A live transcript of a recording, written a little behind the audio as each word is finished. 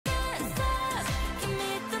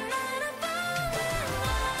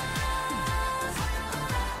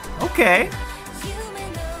Okay.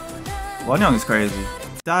 Wonyoung is crazy.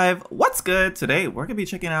 Dive, what's good? Today we're gonna be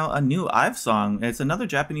checking out a new Ive song. It's another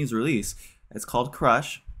Japanese release. It's called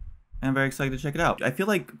Crush. And I'm very excited to check it out. I feel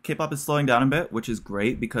like K-pop is slowing down a bit, which is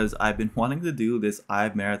great because I've been wanting to do this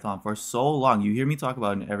Ive marathon for so long. You hear me talk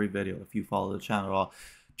about it in every video if you follow the channel at all.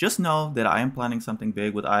 Just know that I am planning something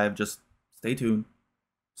big with Ive. Just stay tuned.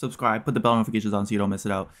 Subscribe, put the bell notifications on so you don't miss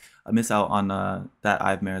out on that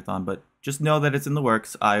Ive marathon. But just know that it's in the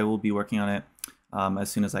works. I will be working on it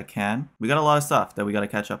as soon as I can. We got a lot of stuff that we got to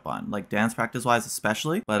catch up on, like dance practice wise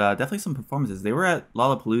especially, but definitely some performances. They were at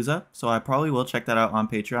Lollapalooza, so I probably will check that out on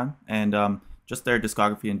Patreon, and just their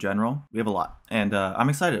discography in general. We have a lot, and I'm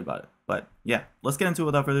excited about it. But yeah, let's get into it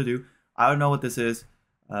without further ado. I don't know what this is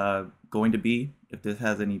going to be, if this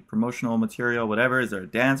has any promotional material, whatever. Is there a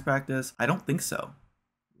dance practice? I don't think so.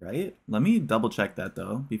 Right? Let me double check that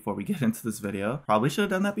though before we get into this video. Probably should have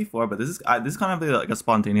done that before, but this is kind of like a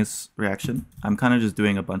spontaneous reaction. I'm kind of just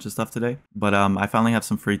doing a bunch of stuff today, but I finally have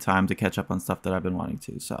some free time to catch up on stuff that I've been wanting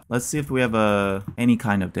to. So let's see if we have any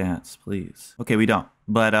kind of dance, please. Okay, we don't.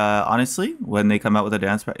 But honestly, when they come out with a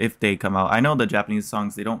dance, if they come out, I know the Japanese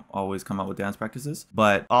songs, they don't always come out with dance practices,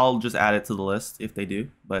 but I'll just add it to the list if they do.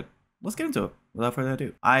 But let's get into it without further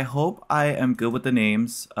ado. I hope I am good with the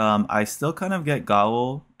names. I still kind of get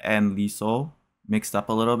Gao and Liso mixed up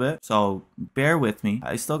a little bit, so bear with me.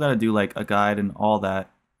 I still gotta do like a guide and all that.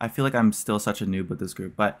 I feel like I'm still such a noob with this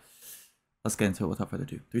group, but let's get into it without further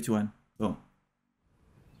ado. 3, 2, 1, boom.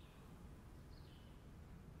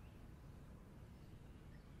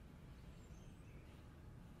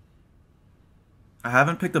 I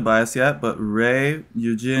haven't picked a bias yet, but Ray,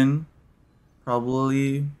 Eugene,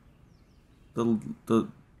 probably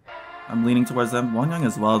I'm leaning towards them. Wonyoung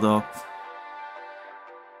as well though.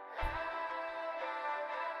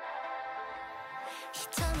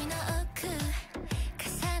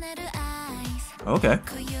 Okay.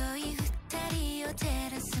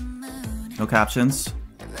 No captions.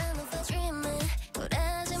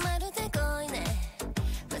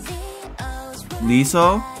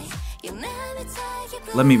 Liso?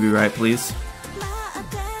 Let me be right, please.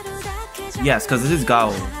 Yes, because this is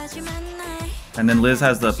Gao. And then Liz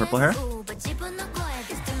has the purple hair.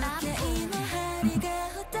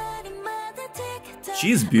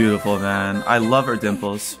 She's beautiful, man. I love her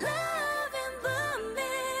dimples.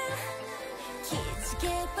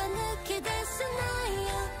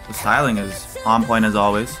 The styling is on point as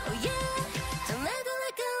always.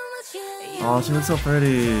 Oh, she looks so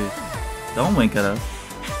pretty. Don't wink at us.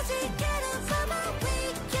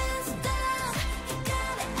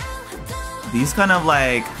 These kind of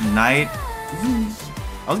like night...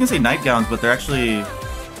 I was gonna say nightgowns, but they're actually...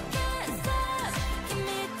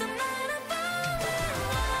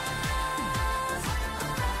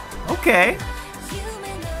 Okay.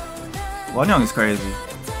 Wonyoung is crazy.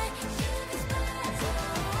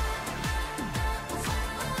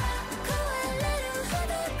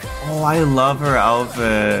 Oh, I love her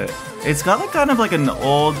outfit. It's got like kind of like an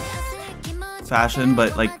old fashion,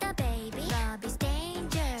 but like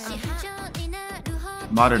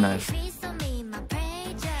modernized.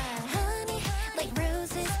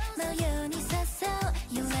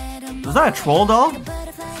 Was that a troll doll?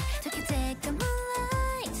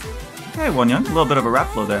 Okay, Wonyoung, a little bit of a rap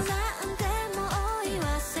flow there.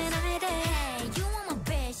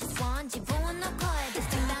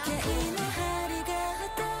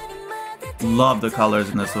 Love the colors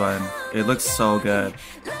in this one. It looks so good.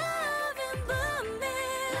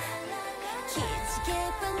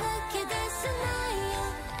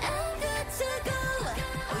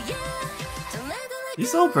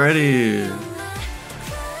 He's so pretty.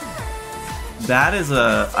 That is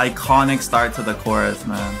a iconic start to the chorus,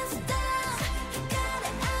 man.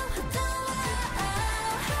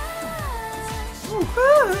 Ooh,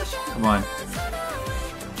 gosh. Come on.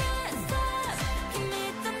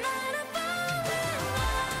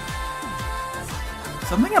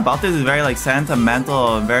 Something about this is very like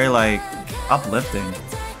sentimental and very like uplifting.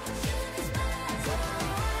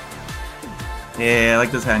 Yeah, I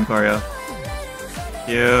like this hand choreo.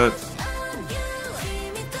 Cute.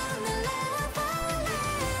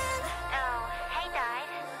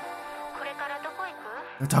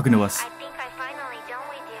 They're talking to us. I think I finally done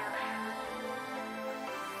with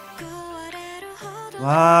you.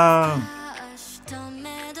 Wow.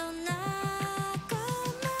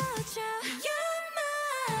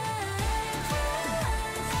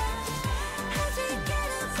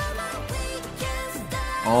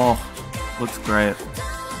 Oh, looks great.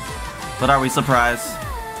 But are we surprised?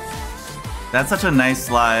 That's such a nice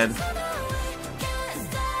slide.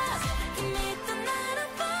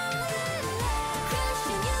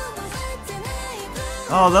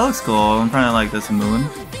 Oh, that looks cool. I'm trying to like this moon.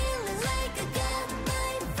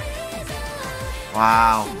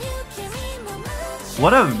 Wow.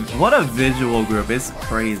 What a visual group. It's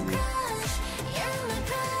crazy.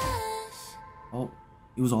 Oh,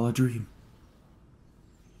 it was all a dream.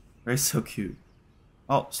 Very so cute.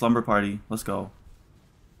 Oh, slumber party. Let's go.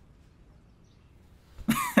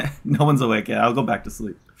 No one's awake yet. I'll go back to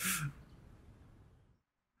sleep.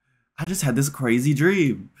 I just had this crazy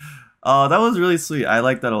dream. Oh, that was really sweet. I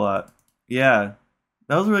like that a lot. Yeah,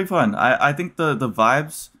 that was really fun. I think the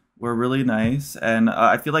vibes were really nice, and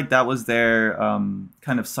I feel like that was their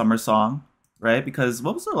kind of summer song, right? Because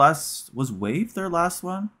what was their last? Was Wave their last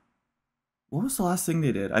one? What was the last thing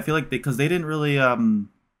they did? I feel like because they didn't really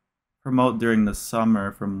promote during the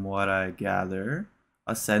summer, from what I gather.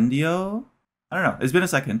 Ascendio. I don't know. It's been a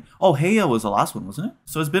second. Oh, Heya was the last one, wasn't it?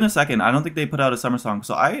 So it's been a second. I don't think they put out a summer song.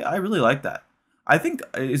 So I really like that. I think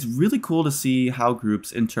it's really cool to see how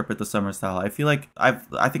groups interpret the summer style. I feel like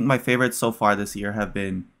I think my favorites so far this year have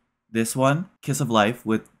been this one, Kiss of Life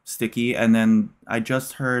with Sticky, and then I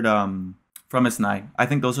just heard From Its Night. I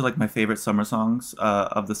think those are like my favorite summer songs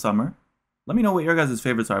of the summer. Let me know what your guys'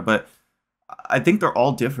 favorites are, but I think they're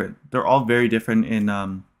all different. They're all very different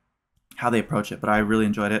in how they approach it, but I really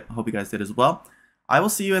enjoyed it. I hope you guys did as well. I will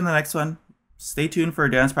see you in the next one. Stay tuned for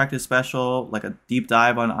a dance practice special, like a deep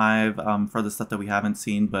dive on Ive for the stuff that we haven't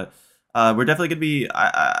seen, but we're definitely gonna be.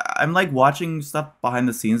 I'm like watching stuff behind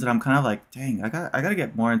the scenes, and I'm kind of like, dang, I gotta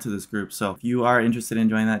get more into this group. So if you are interested in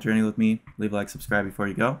joining that journey with me, leave a like, subscribe before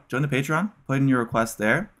you go. Join the Patreon. Put in your request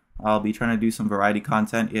there. I'll be trying to do some variety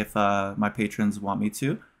content if my patrons want me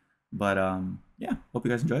to. But yeah, hope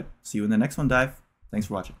you guys enjoyed. See you in the next one, Dive. Thanks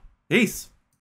for watching. Peace!